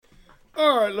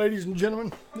All right, ladies and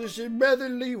gentlemen, this is Brother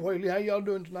Lee Whaley. How y'all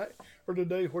doing tonight or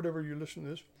today, whatever you're listening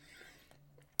to this?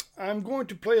 I'm going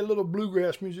to play a little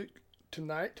bluegrass music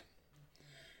tonight,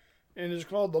 and it's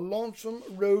called the Lonesome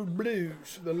Road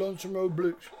Blues. The Lonesome Road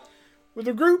Blues, with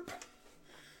a group,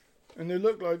 and they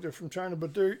look like they're from China,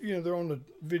 but they're on the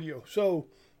video. So,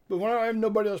 but when I have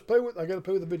nobody else to play with, I got to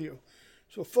play with the video.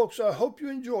 So, folks, I hope you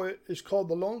enjoy it. It's called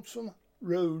the Lonesome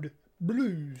Road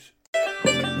Blues.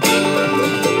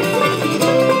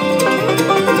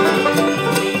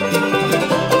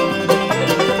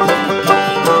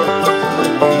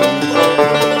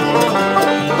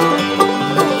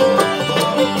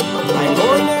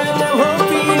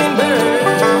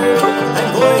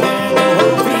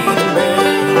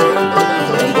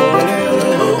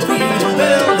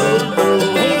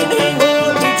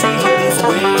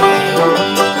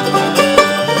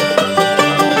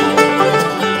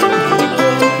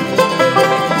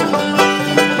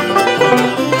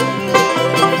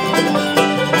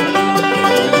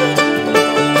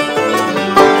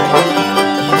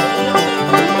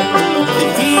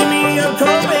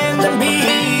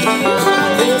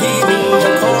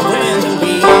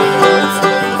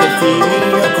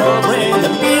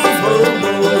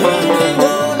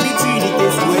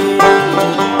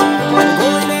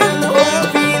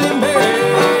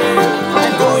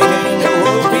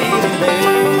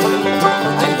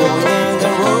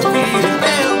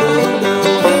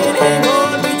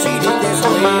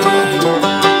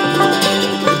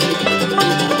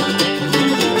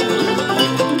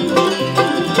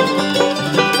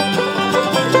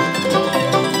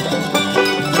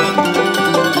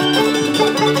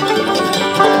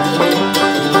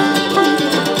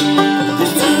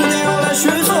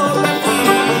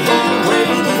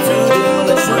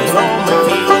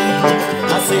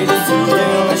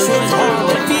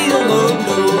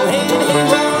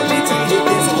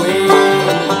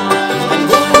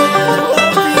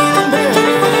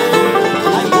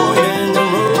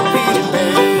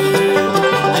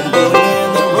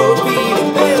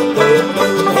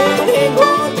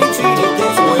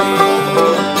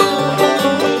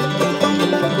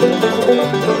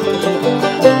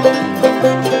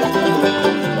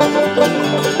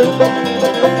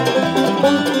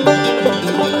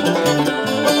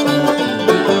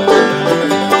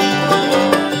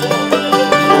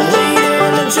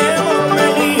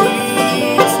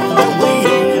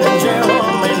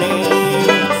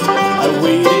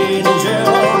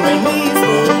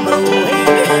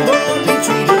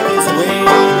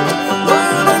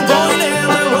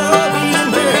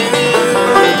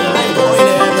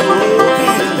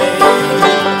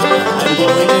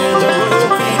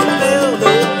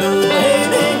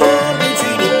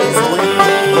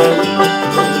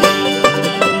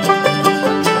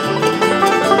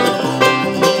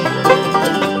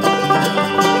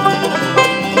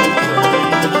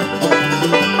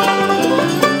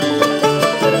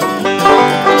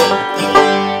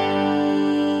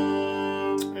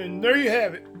 There you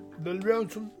have it, the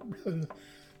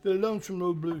Lonesome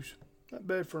Road Blues. Not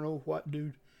bad for an old white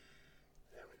dude.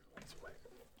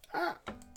 Ah.